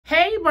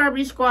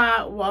Barbie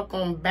Squad,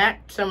 welcome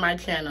back to my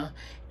channel.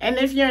 And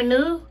if you're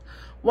new,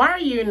 why are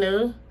you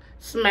new?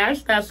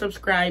 Smash that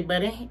subscribe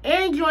button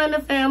and join the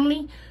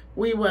family.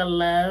 We would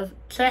love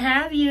to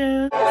have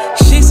you.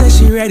 She said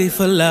she ready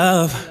for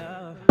love.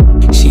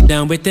 She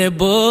done with that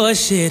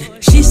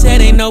bullshit. She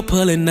said ain't no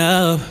pulling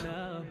up.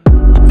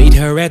 Meet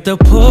her at the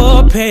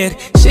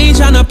pulpit. She ain't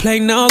tryna play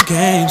no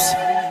games.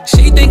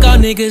 She think all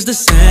niggas the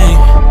same.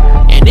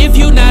 And if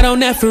you not on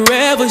that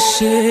forever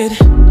shit,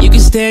 you can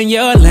stay in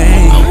your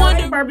lane.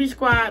 Hi Barbie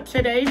Squad,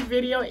 today's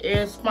video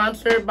is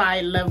sponsored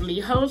by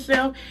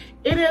WHOLESALE.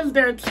 It is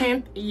their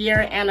 10th year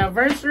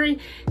anniversary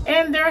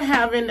and they're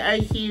having a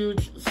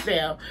huge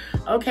sale.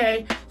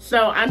 Okay,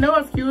 so I know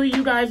a few of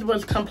you guys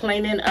was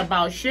complaining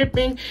about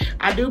shipping.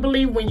 I do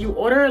believe when you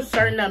order a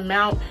certain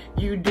amount,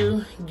 you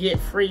do get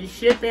free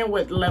shipping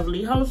with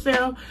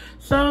WHOLESALE.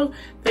 So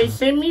they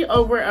sent me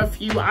over a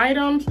few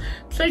items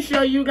to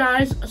show you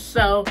guys.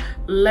 So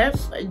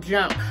let's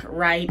jump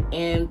right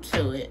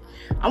into it.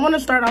 I want to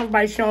start off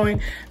by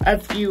showing a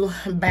few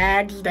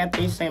bags that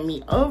they sent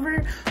me over.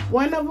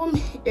 One of them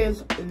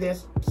is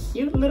this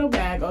cute little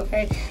bag,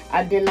 okay?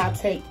 I did not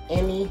take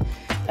any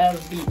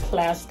of the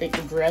plastic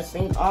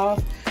dressing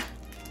off.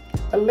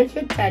 But look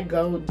at that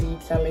gold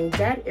detailing.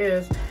 That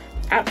is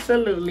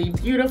absolutely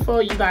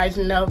beautiful. You guys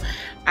know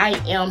I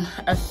am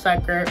a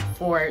sucker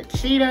for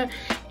cheetah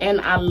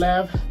and I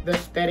love the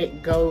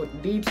aesthetic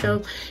gold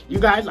details. You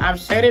guys, I've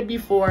said it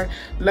before,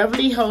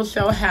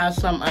 WHOLESALE has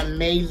some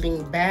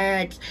amazing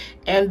bags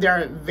and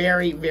they're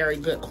very, very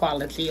good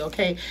quality,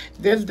 okay?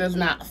 This does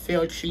not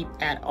feel cheap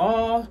at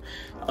all,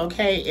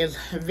 okay? It's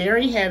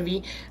very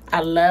heavy.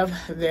 I love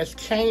this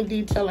chain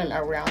detailing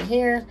around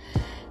here.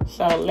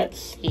 So let's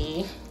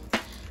see.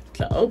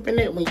 To open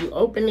it, when you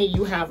open it,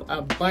 you have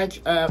a bunch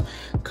of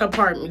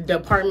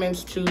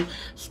departments to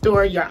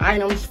store your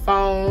items,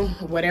 phone,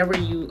 whatever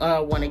you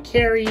want to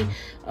carry.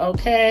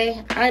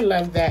 Okay, I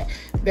love that.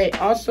 They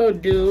also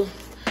do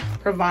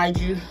provide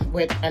you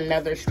with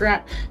another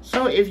strap,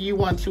 so if you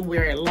want to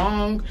wear it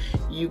long,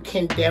 you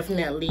can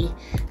definitely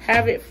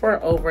have it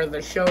for over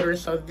the shoulder.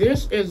 So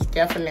this is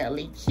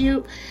definitely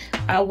cute.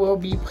 I will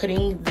be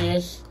putting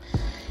this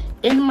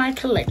in my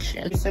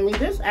collection. So, I mean,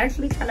 this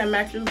actually kind of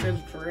matches this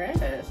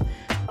dress.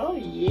 Oh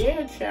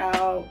yeah,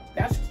 child,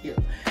 that's cute.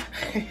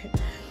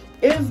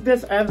 Is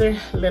this other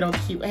little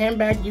cute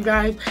handbag. You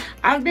guys,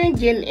 I've been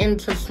getting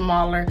into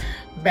smaller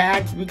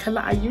bags because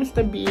I used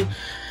to be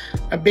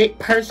a big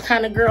purse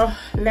kind of girl.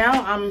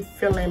 Now I'm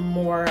feeling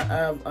more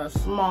of a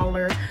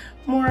smaller,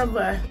 more of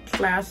a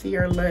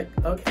classier look,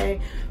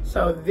 okay?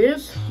 So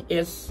this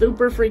is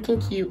super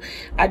freaking cute.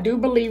 I do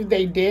believe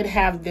they did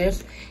have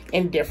this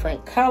in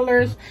different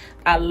colors.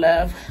 I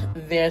love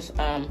this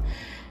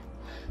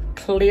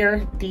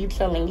clear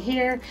detailing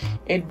here.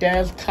 It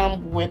does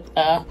come with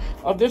oh,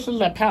 this is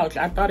a pouch.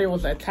 I thought it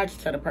was attached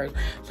to the purse,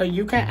 so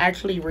you can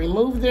actually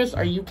remove this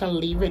or you can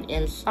leave it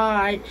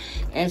inside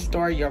and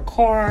store your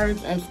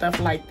cards and stuff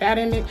like that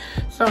in it,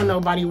 so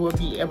nobody will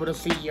be able to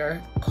see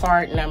your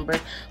card number.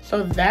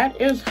 So that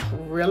is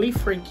really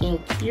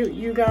freaking cute,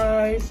 you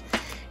guys.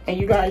 And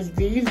you guys,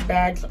 these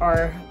bags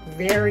are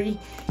very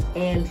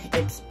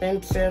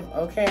inexpensive,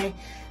 okay?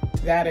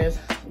 That is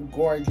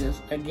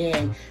gorgeous.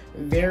 Again,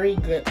 very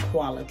good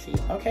quality,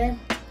 okay?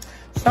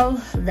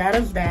 So that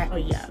is that. Oh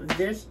yeah,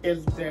 this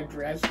is the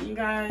dress, you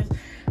guys.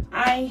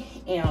 I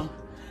am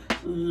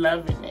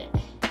loving it.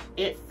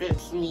 It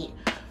fits me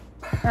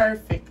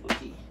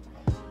perfectly.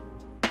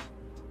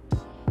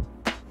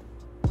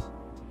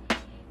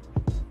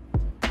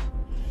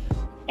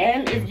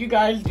 And if you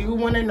guys do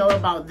want to know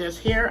about this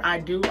hair, I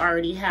do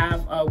already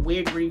have a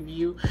wig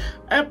review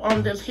up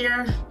on this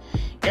hair.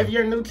 If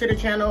you're new to the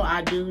channel,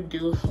 I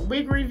do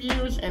wig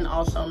reviews and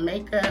also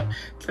makeup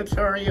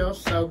tutorials.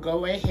 So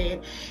go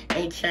ahead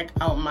and check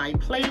out my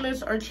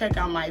playlist or check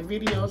out my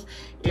videos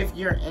if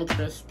you're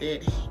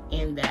interested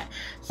in that.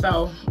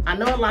 So I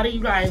know a lot of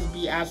you guys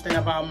be asking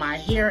about my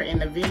hair in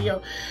the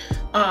video.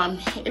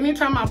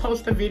 Anytime I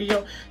post a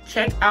video,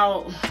 check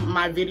out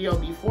my video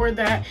before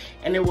that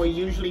and it will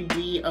usually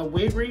be a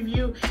wig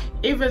review.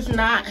 If it's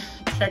not,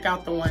 check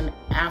out the one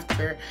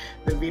after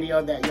the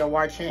video that you're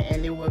watching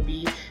and it will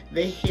be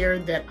the hair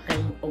that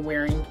I'm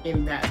wearing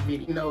in that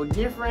video. No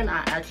different.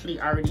 I actually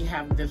already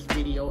have this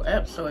video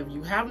up, so if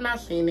you have not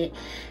seen it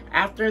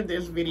after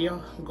this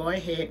video, go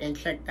ahead and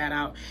check that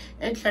out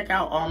and check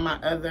out all my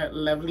other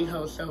lovely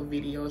wholesale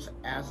videos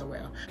as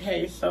well.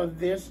 Okay, so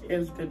this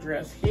is the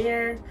dress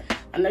here.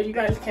 I know you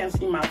guys can't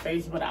see my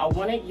face, but I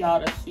wanted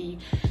y'all to see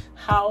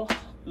how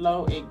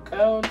low it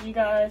goes, you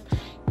guys.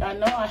 I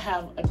know I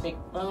have a big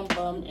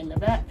bum in the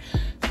back,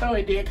 so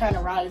it did kind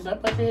of rise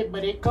up a bit,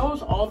 but it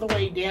goes all the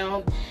way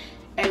down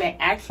and it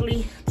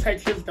actually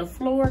touches the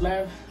floor.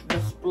 Love the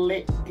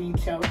split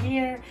detail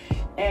here,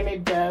 and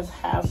it does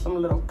have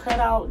some little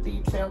cutout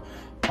detail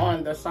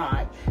on the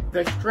side.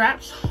 The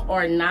straps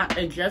are not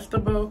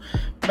adjustable,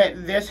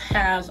 but this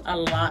has a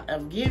lot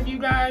of give, you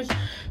guys,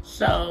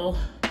 so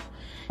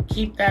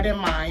keep that in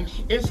mind.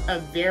 It's a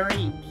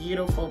very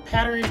beautiful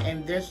pattern,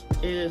 and this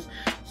is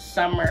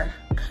summer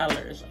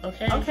colors.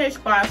 Okay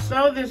squad,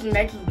 so this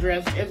next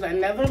dress is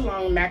another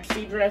long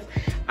maxi dress.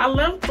 I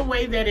love the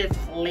way that it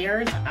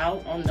flares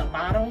out on the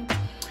bottom.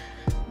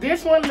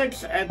 This one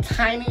looks a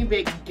tiny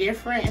bit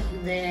different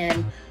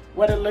than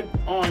what it looked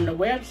on the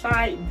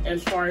website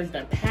as far as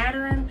the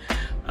pattern,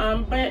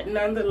 but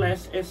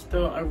nonetheless it's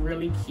still a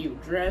really cute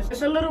dress.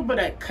 It's a little bit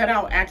of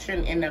cutout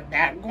action in the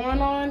back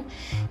going on,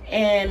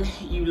 and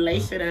you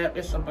lace it up.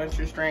 It's a bunch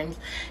of strings.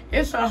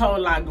 It's a whole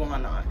lot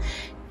going on.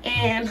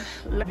 And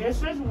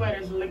this is what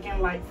it's looking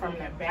like from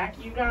the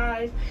back, you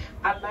guys.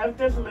 I love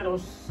this little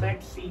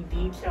sexy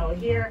detail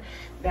here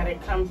that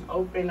it comes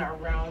open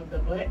around the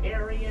butt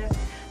area.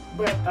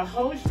 But the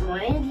whole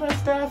strings and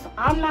stuff,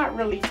 I'm not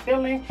really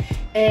feeling,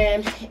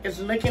 and it's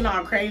looking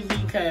all crazy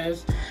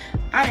because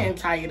I didn't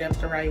tie it up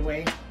the right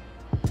way.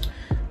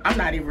 I'm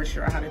not even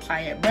sure how to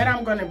tie it, but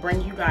I'm going to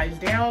bring you guys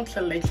down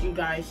to let you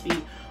guys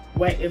see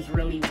what it's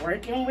really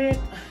working with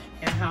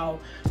and how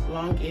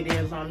long it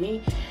is on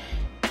me.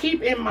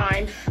 Keep in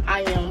mind,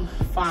 I am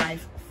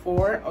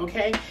 5'4",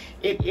 okay?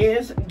 It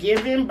is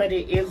given, but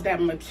it is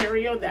that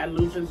material that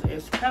loses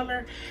its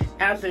color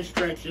as it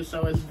stretches.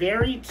 So it's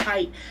very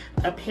tight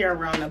up here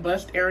around the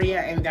bust area,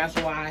 and that's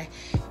why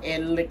it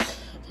looks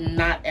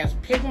not as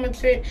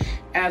pigmented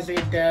as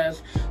it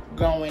does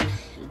going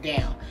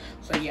down.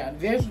 So yeah,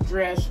 this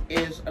dress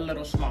is a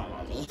little small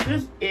on me.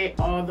 This is it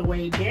all the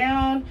way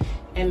down,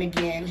 and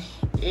again,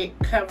 it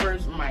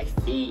covers my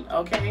feet,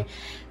 okay?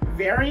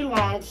 Very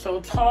long,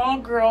 so tall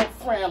girl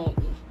friendly.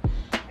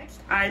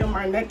 Next item,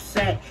 our next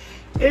set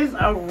is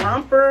a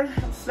romper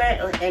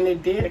set, and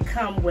it did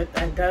come with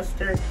a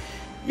duster.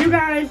 You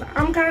guys,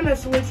 I'm kind of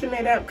switching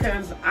it up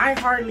because I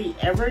hardly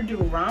ever do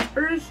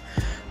rompers.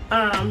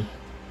 I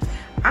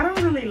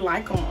don't really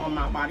like them on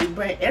my body,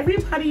 but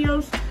everybody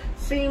else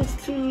seems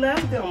to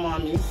love them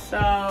on me,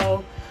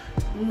 so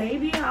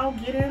maybe I'll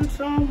get into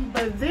them.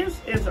 But this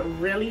is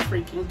really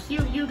freaking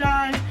cute, you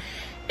guys.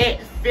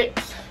 It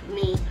fits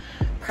me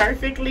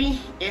perfectly.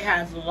 It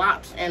has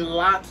lots and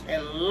lots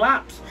and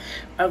lots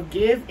of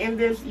give in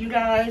this, you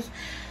guys.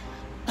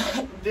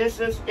 This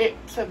is it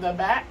to the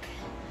back,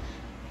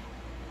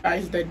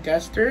 guys. The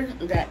duster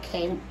that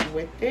came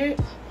with it.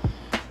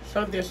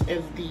 So this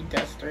is the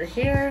duster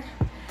here.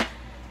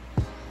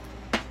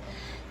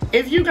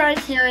 If you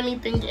guys hear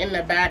anything in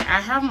the back, I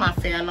have my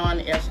fan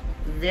on. It's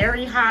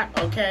very hot,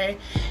 okay?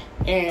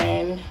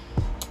 And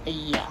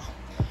yeah,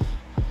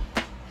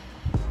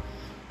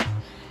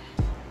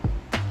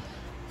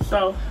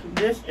 so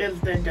this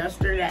is the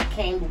duster that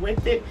came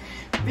with it.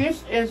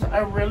 This is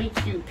a really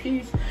cute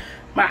piece,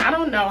 but I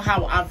don't know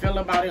how I feel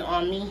about it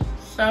on me,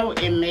 so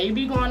it may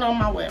be going on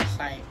my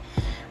website.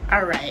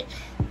 All right,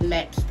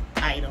 next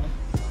item.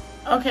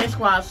 Okay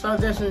squad, so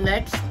this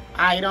next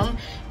item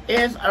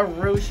is a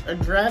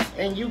ruched dress,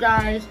 and you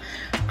guys,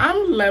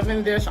 I'm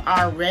loving this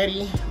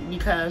already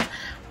because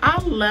I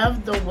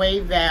love the way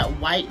that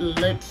white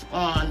looks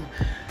on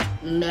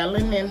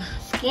melanin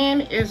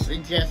skin. It's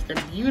just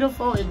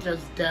beautiful. It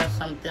just does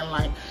something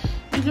like,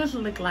 you just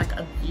look like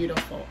a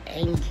beautiful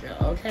angel,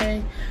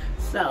 okay?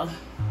 So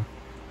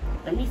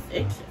let me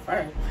fix it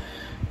first.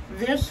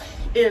 This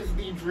is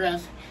the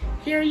dress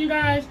here, you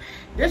guys.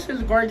 This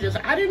is gorgeous.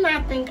 I did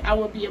not think I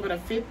would be able to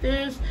fit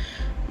this,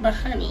 but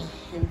honey,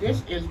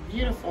 this is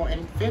beautiful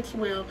and fits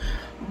well.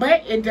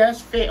 But it does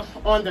fit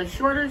on the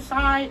shorter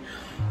side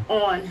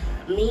on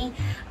me.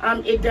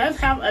 It does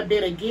have a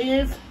bit of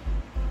give,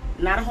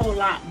 not a whole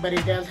lot, but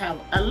it does have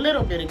a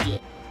little bit of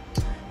give.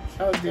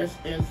 So this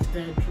is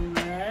the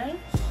dress.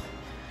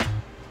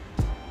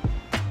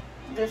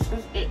 This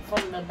is it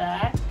from the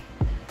back.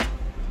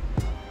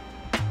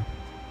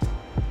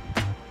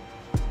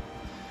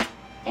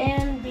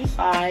 And the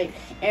side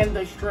and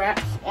the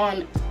straps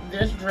on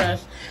this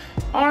dress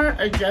are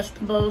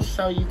adjustable,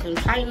 so you can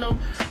tighten them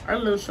or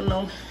loosen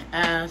them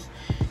as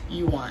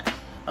you want.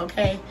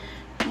 Okay,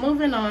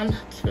 moving on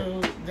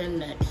to the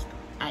next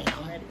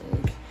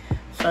item.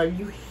 So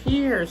you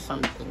hear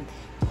something,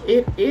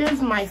 it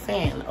is my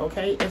fan.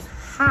 Okay, it's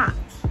hot.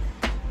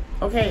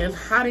 Okay, it's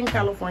hot in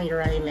California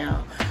right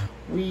now.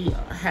 We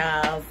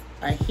have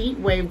a heat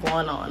wave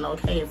going on.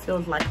 Okay, it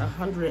feels like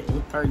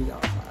 130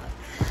 outside.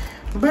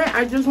 But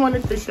I just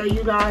wanted to show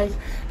you guys,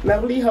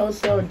 Lovely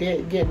Wholesale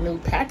did get new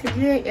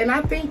packaging, and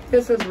I think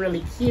this is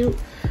really cute.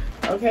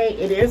 Okay,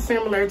 it is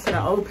similar to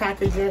the old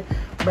packaging,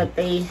 but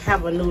they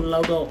have a new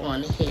logo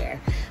on here.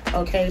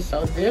 Okay,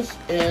 so this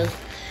is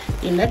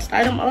the next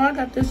item. Oh, I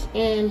got this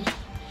in,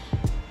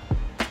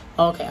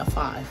 okay, a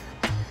 5.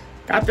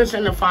 Got this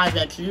in the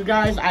 5X. You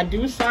guys, I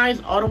do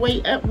size all the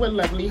way up with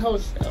Lovely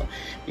Wholesale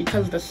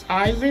because the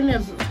sizing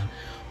is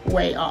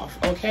way off.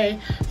 Okay,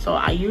 so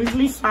I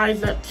usually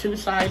size up 2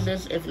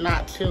 sizes, if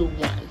not 2,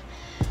 1.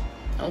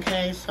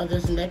 Okay, so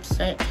this next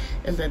set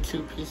is a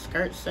 2-piece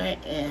skirt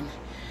set, and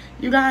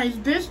you guys,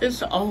 this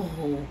is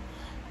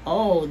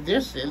oh,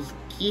 this is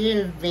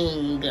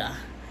giving,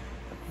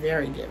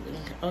 very giving.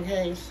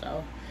 Okay,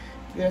 so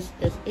this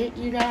is it,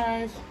 you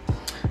guys.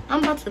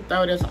 I'm about to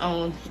throw this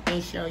on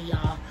and show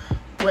y'all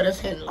what it's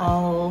hitting like.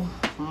 Oh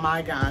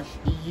my gosh,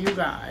 you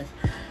guys,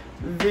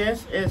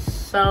 this is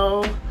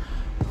so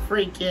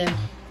freaking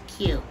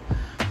cute.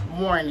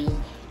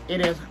 Warning,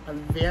 it is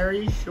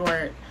very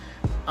short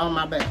on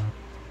my butt,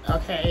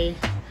 okay?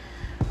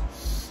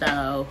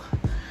 So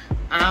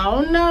I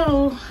don't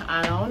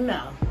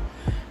know,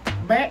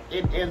 but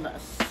it is a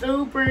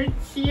super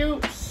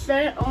cute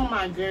set. Oh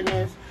my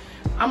goodness,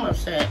 I'm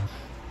upset.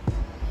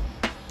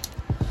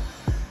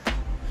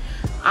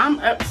 I'm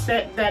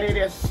upset that it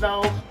is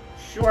so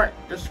short,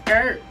 the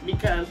skirt,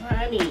 because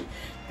honey,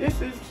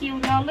 this is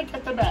cute. Now look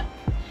at the back.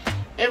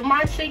 If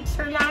my cheeks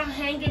are not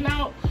hanging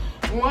out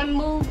one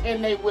move,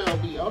 and they will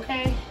be,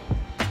 okay?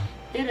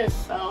 It is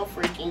so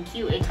freaking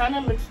cute. It kind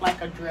of looks like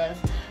a dress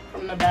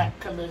from the back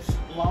because it's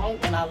long,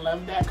 and I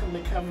love that because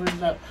it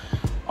covers up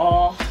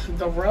all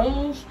the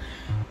rows.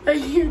 But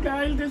you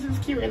guys, this is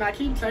cute, and I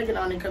keep taking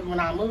on it because when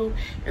I move,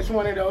 it's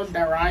one of those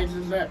that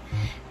rises up,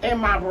 and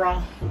my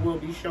bra will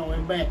be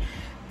showing. But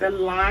the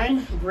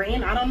lime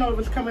green, I don't know if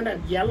it's coming up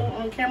yellow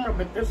on camera,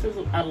 but this is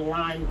a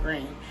lime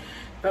green.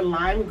 The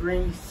lime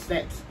green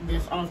sets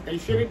this off. They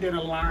should have did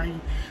a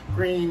lime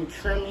green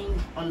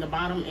trimming on the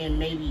bottom and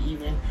maybe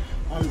even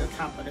on the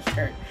top of the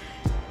skirt.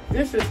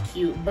 This is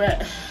cute,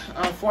 but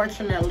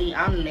unfortunately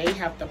I may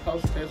have to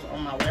post this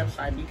on my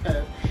website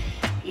because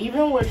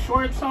even with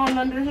shorts on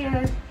under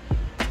here,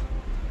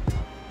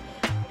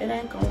 it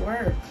ain't gonna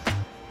work.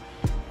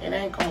 It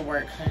ain't gonna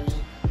work, honey.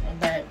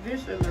 But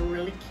this is a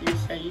really cute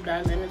set, you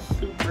guys, and it's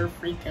super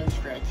freaking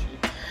stretchy.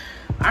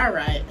 All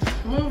right,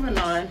 moving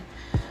on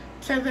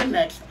to the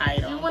next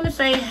item. I want to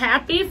say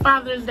happy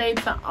Father's Day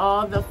to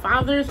all the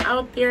fathers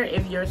out there.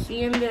 If you're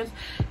seeing this,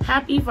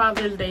 happy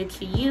Father's Day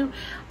to you.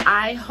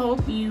 I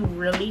hope you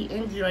really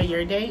enjoy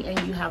your day and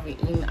you have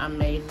an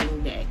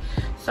amazing day.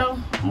 So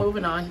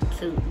moving on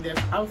to this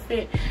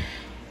outfit,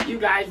 you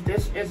guys,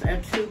 this is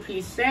a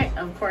two-piece set,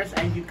 of course,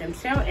 as you can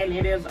tell, and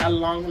it is a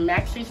long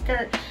maxi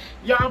skirt.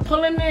 Y'all,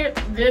 pulling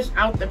this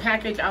out the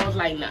package, I was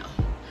like,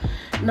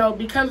 no,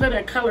 because of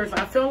the colors.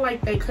 I feel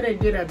like they could have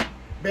did a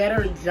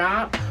better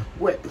job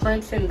with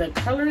printing the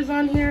colors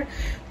on here,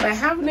 but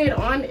having it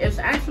on is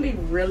actually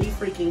really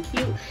freaking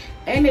cute,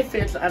 and it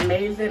fits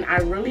amazing. I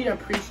really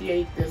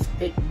appreciate this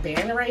thick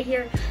band right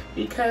here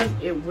because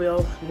it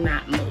will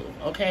not move,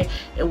 okay?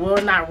 It will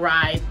not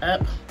ride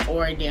up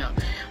or down.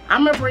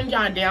 I'm gonna bring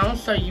y'all down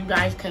so you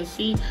guys can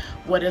see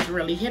what it's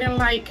really hitting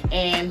like,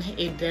 and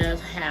it does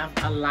have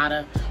a lot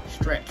of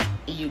stretch,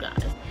 you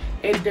guys.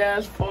 It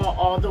does fall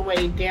all the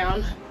way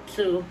down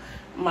to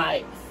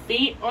my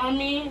feet on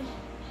me.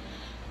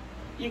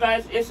 You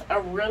guys, it's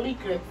a really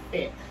good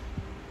fit.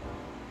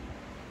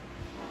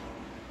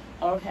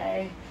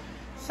 Okay,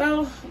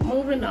 so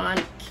moving on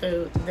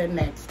to the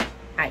next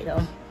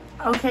item.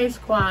 Okay,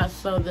 squad,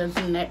 so this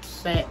next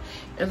set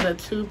is a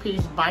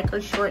two-piece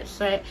biker short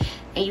set,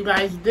 and you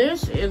guys,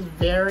 this is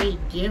very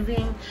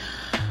giving.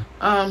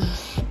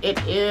 It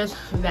is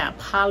that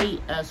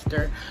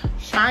polyester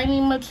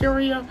shiny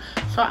material,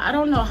 so I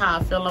don't know how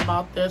I feel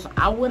about this.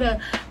 I would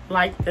have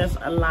liked this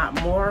a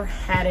lot more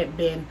had it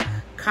been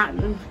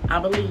cotton.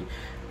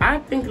 I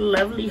think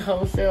Lovely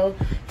Wholesale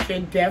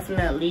should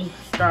definitely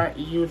start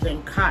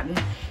using cotton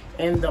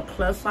in the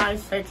plus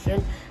size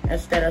section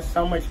instead of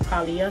so much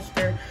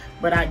polyester,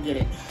 but I get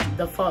it.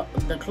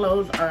 The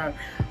clothes are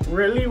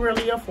really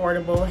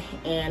affordable,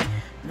 and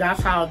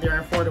that's how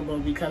they're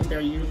affordable, because they're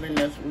using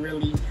this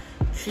really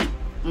cheap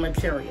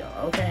material,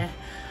 okay?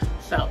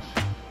 So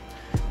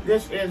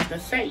this is the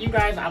set, you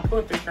guys. I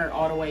put the shirt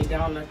all the way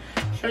down to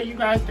show you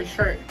guys the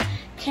shirt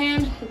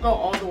can go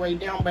all the way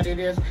down, but it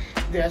is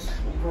this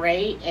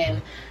gray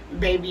and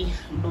baby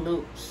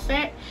blue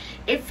set.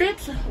 It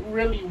fits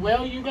really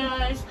well, you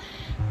guys.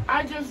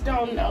 I just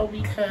don't know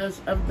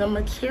because of the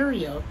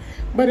material,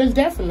 but it's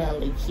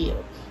definitely cute.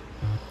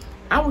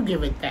 I will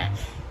give it that.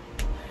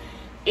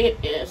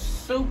 It is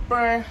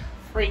super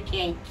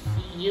freaking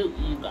cute,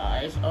 you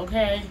guys,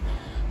 okay?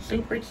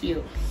 Super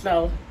cute.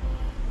 So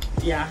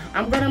yeah,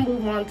 I'm gonna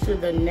move on to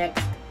the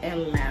next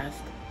and last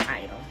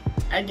item.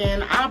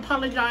 Again, I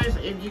apologize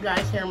if you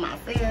guys hear my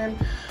fan,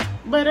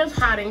 but it's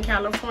hot in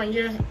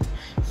California,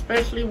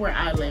 especially where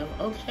I live,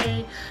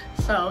 okay?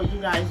 So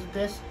you guys,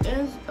 this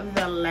is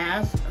the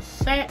last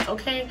set,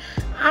 okay?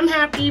 I'm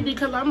happy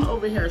because I'm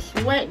over here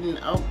sweating,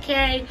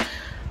 okay?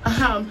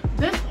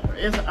 This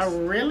is a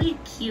really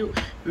cute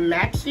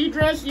maxi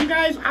dress, you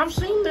guys. I've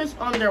seen this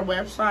on their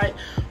website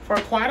for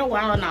quite a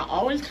while, and I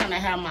always kind of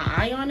have my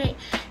eye on it,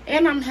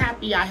 and I'm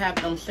happy I had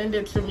them send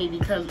it to me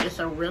because it's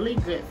a really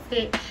good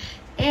fit.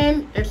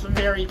 And it's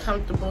very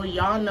comfortable.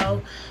 Y'all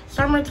know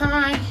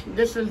summertime,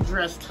 this is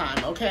dress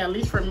time, okay? At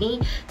least for me,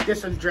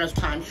 this is dress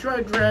time.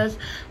 Short dress,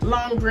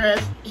 long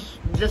dress,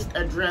 just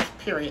a dress,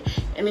 period.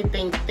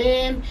 Anything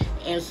thin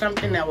and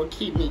something that will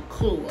keep me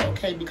cool,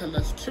 okay? Because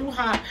it's too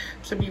hot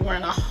to be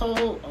wearing a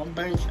whole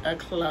bunch of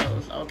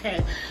clothes,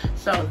 okay?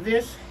 So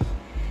this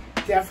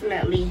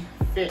definitely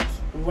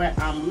fits what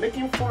I'm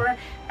looking for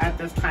at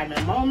this time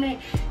and moment.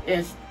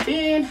 It's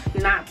thin,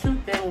 not too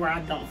thin where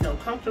I don't feel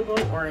comfortable,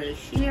 or it's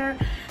sheer,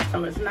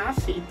 so it's not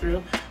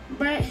see-through,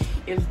 but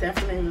it's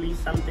definitely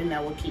something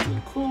that will keep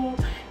me cool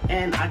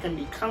and I can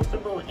be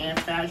comfortable and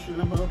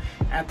fashionable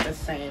at the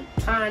same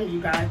time.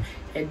 You guys,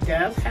 it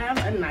does have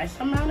a nice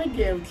amount of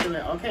give to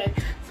it, okay?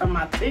 So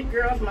my thick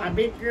girls, my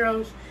big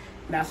girls,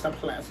 that's a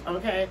plus,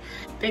 okay?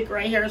 Thick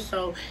right here,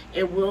 so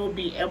it will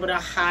be able to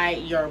hide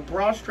your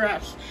bra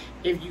straps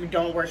if you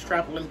don't wear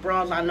strapless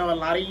bras. I know a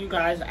lot of you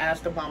guys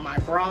asked about my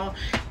bra.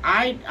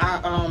 I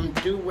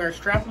do wear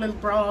strapless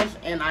bras,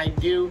 and I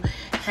do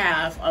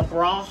have a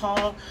bra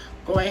haul.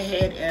 Go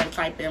ahead and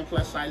type in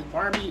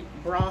Plussiizebarbiee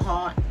bra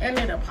haul and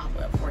it'll pop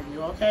up for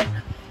you, okay?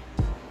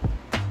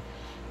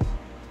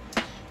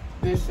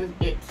 This is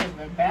it to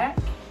the back.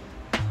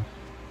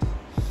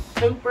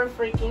 Super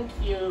freaking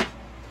cute.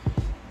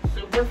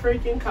 Super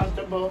freaking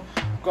comfortable.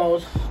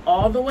 Goes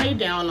all the way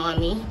down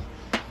on me.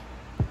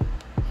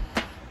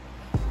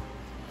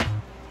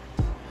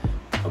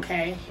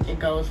 Okay, it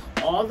goes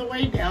all the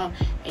way down,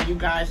 and you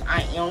guys,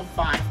 I am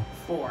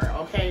 5'4",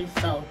 okay?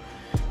 So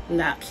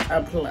that's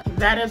a plus.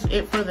 That is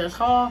it for this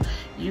haul.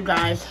 You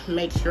guys,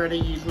 make sure to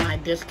use my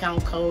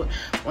discount code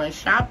when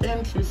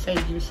shopping to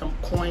save you some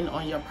coin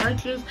on your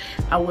purchase.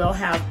 I will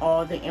have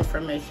all the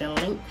information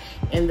linked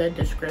in the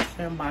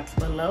description box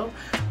below.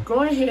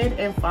 Go ahead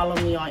and follow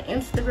me on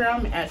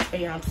Instagram at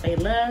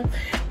Shayonce Love.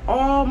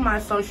 All my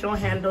social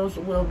handles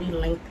will be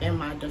linked in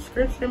my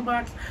description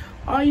box.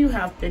 All you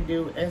have to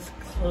do is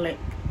click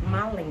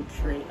my link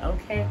tree,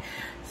 okay?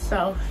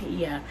 So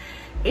yeah,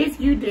 if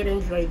you did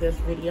enjoy this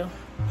video,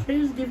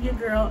 please give your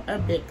girl a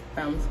big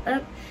thumbs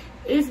up.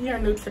 If you're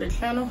new to the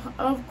channel,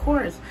 of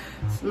course,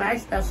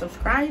 smash that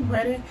subscribe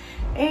button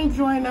and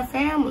join the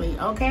family,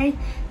 okay?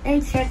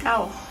 And check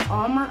out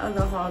all my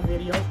other haul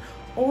videos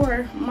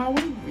or my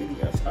wig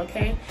videos,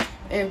 okay?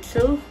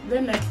 Until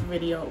the next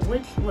video,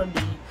 which will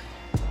be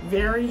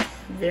very,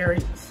 very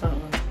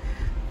soon.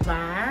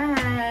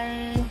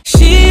 Bye.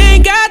 She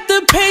ain't got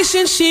the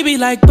patience, she be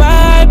like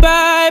bye,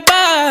 bye,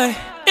 bye.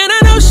 And I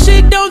know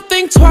she don't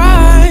think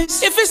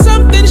twice. If it's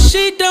something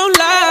she don't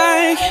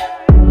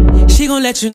like, she gon' let you